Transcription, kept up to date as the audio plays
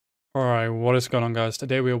Alright, what is going on, guys?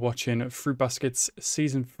 Today we are watching Fruit Baskets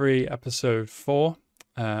Season 3, Episode 4.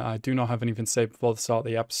 I do not have anything to say before the start of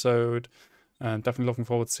the episode. Definitely looking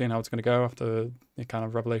forward to seeing how it's going to go after the kind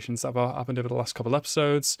of revelations that have happened over the last couple of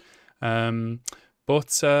episodes. Yeah.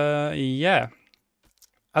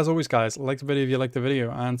 As always, guys, like the video if you like the video,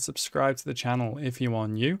 and subscribe to the channel if you are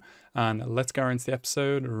new. And let's go into the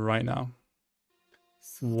episode right now.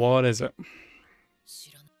 What is it?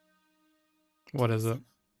 What is it?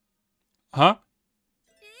 Huh?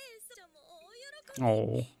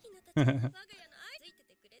 Oh.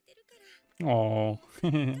 Oh.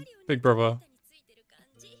 Big brother.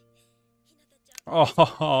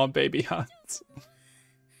 Oh, baby hands.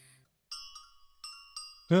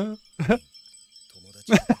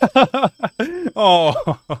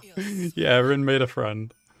 Oh. Yeah, Rin made a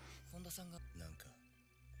friend.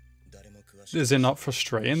 Is it not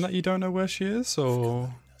frustrating that you don't know where she is,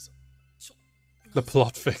 or the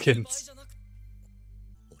plot thickens?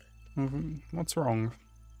 What's wrong?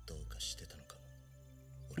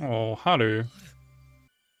 Oh, Haru.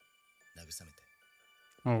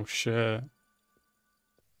 Oh, shit.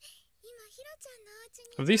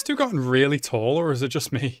 Have these two gotten really tall, or is it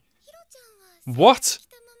just me? What?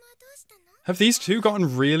 Have these two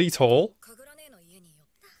gotten really tall?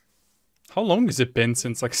 How long has it been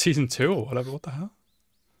since, like, season 2 or whatever? What the hell?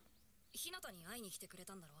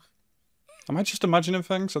 Am I just imagining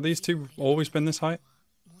things? Have these two always been this height?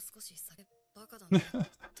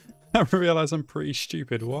 I realize I'm pretty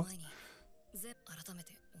stupid. What?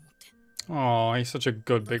 Oh, he's such a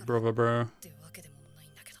good big brother, bro.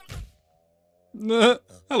 Hello,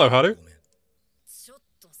 Haru.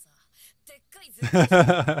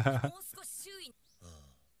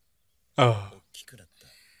 Oh.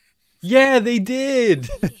 Yeah, they did!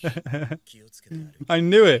 I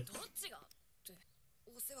knew it.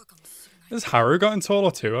 Has Haru gotten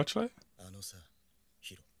taller too, actually?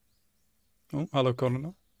 Oh, hello,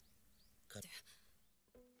 Konono.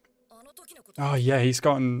 Oh, yeah, he's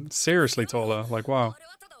gotten seriously taller. Like, wow.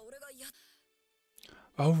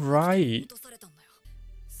 Oh, right.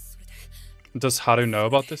 Does Haru know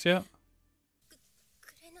about this yet?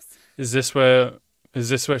 Is this where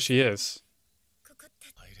she is?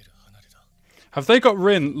 Have they got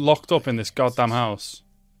Rin locked up in this goddamn house?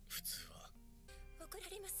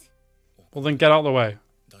 Well, then get out of the way.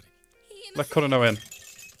 Let Konono in.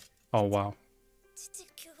 Oh, wow.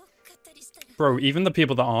 Bro, even the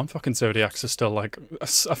people that aren't fucking Zodiacs are still, like,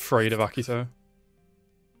 afraid of Akito.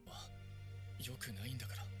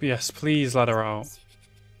 Yes, please let her out.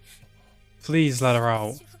 Please let her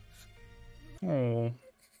out. Oh,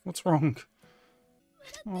 what's wrong?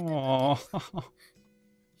 Oh.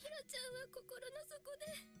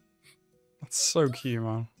 That's so cute,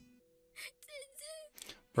 man.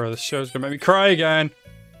 Bro, this show's gonna make me cry again.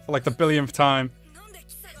 For like the billionth time.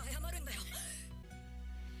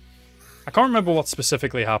 I can't remember what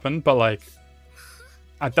specifically happened, but like,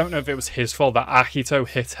 I don't know if it was his fault that Akito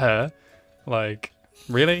hit her. Like,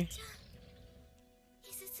 really?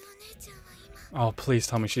 Oh, please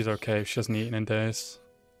tell me she's okay if she hasn't eaten in days.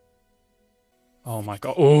 Oh my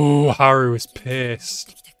god. Oh, Haru is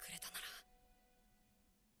pissed.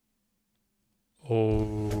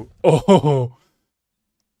 Oh. Oh.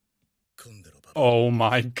 Oh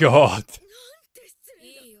my god.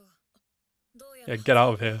 Yeah, get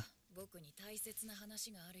out of here.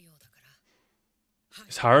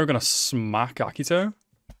 Is Haru gonna smack Akito?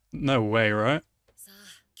 No way, right?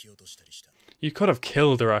 You could have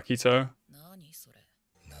killed her, Akito.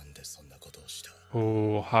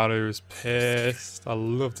 Oh, Haru's pissed. I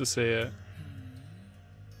love to see it.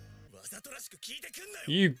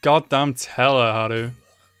 You goddamn tell her, Haru.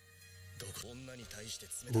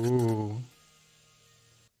 Ooh.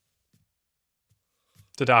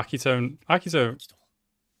 Did Akito...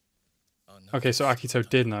 Okay, so Akito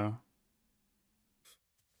did know.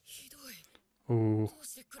 Ooh.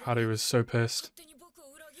 Haru is so pissed.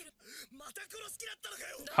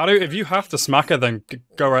 Haru, if you have to smack her, then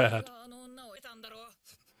go right ahead.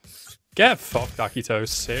 Get fucked, Akito.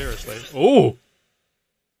 Seriously. Ooh!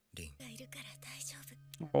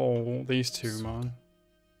 Oh, these two, man.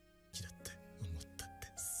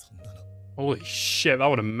 Holy shit, that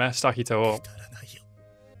would have messed Akito up.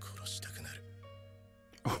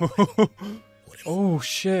 Oh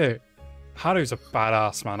shit. Haru's a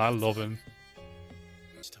badass, man. I love him.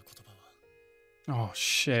 Oh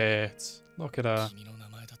shit. Look at her.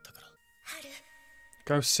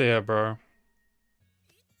 Go see her, bro.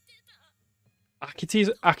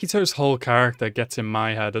 Akito's whole character gets in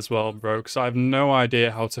my head as well, bro, because I have no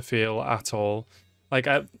idea how to feel at all. Like,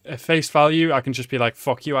 at face value, I can just be like,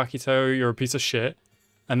 fuck you, Akito, you're a piece of shit.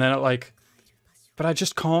 And then it like, but I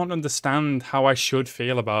just can't understand how I should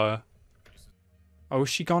feel about her. Oh, is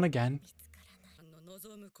she gone again?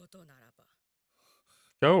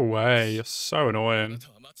 Go away, you're so annoying.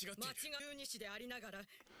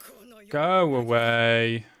 Go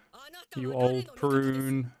away, you old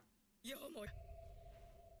prune.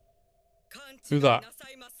 Who's that?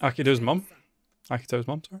 Akito's mom? Akito's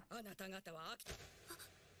mom, sorry?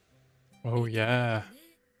 Oh yeah.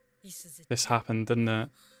 This happened, didn't it?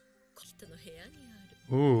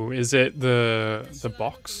 Ooh, is it the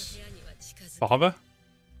box? Father?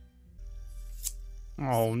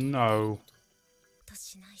 Oh no.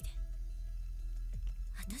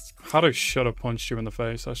 Haru should have punched you in the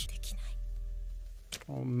face.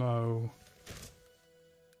 Oh no.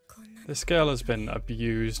 This girl has been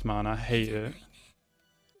abused, man. I hate it.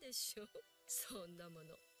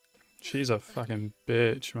 She's a fucking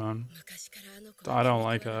bitch, man. I don't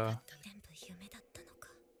like her.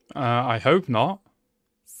 I hope not.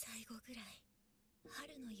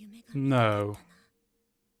 No.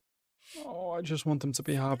 Oh, I just want them to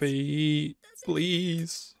be happy.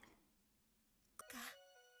 Please.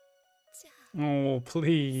 Oh,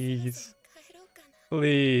 please.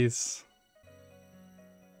 Please.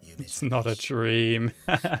 It's not a dream.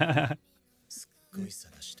 Oh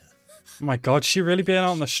my god, she really been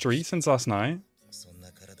out on the street since last night?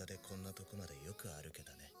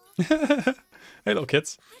 Hey, little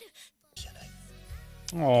kids.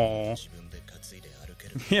 Oh.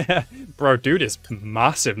 Yeah, bro, dude is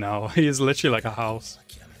massive now. He is literally like a house.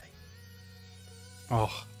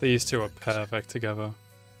 Oh, these two are perfect together.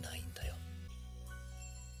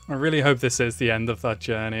 I really hope this is the end of that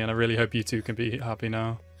journey, and I really hope you two can be happy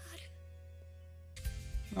now.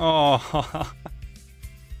 Oh,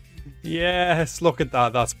 yes, look at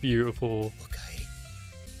that. That's beautiful.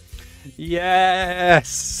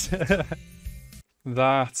 Yes.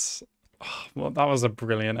 That's... well, that was a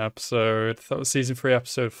brilliant episode. That was season 3,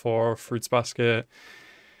 episode 4 of Fruits Basket.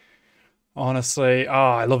 Honestly,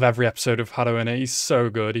 I love every episode of Haru in it. He's so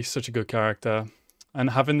good. He's such a good character.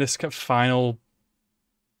 And having this final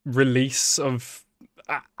release of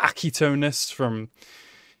Akito-ness from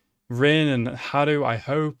Rin and Haru, I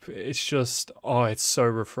hope, it's just, it's so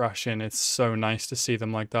refreshing. It's so nice to see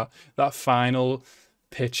them like that. That final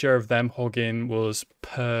picture of them hugging was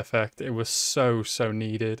perfect. It was so, so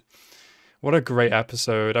needed. What a great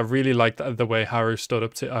episode. I really liked the way Haru stood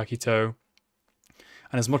up to Akito.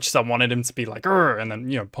 And as much as I wanted him to be like, "Urgh," and then,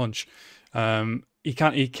 you know, punch,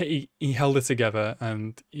 he held it together,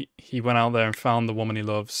 and he went out there and found the woman he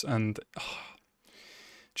loves, and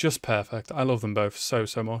just perfect. I love them both so,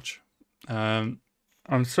 so much. I'm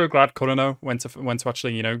so glad Kurano went to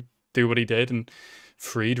actually, you know, do what he did and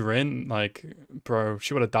freed Rin. Like, bro,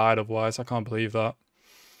 she would have died otherwise. I can't believe that.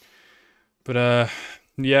 But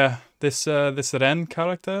yeah, this Ren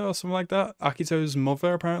character or something like that, Akito's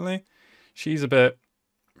mother, apparently, she's a bit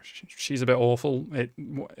awful.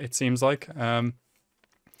 It seems like.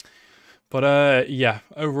 But yeah,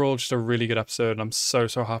 overall, just a really good episode. I'm so,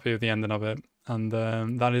 so happy with the ending of it. And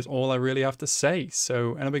that is all I really have to say.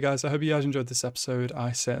 So anyway, guys, I hope you guys enjoyed this episode.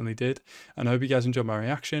 I certainly did. And I hope you guys enjoyed my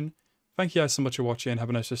reaction. Thank you guys so much for watching. Have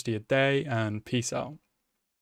a nice rest of your day, and peace out.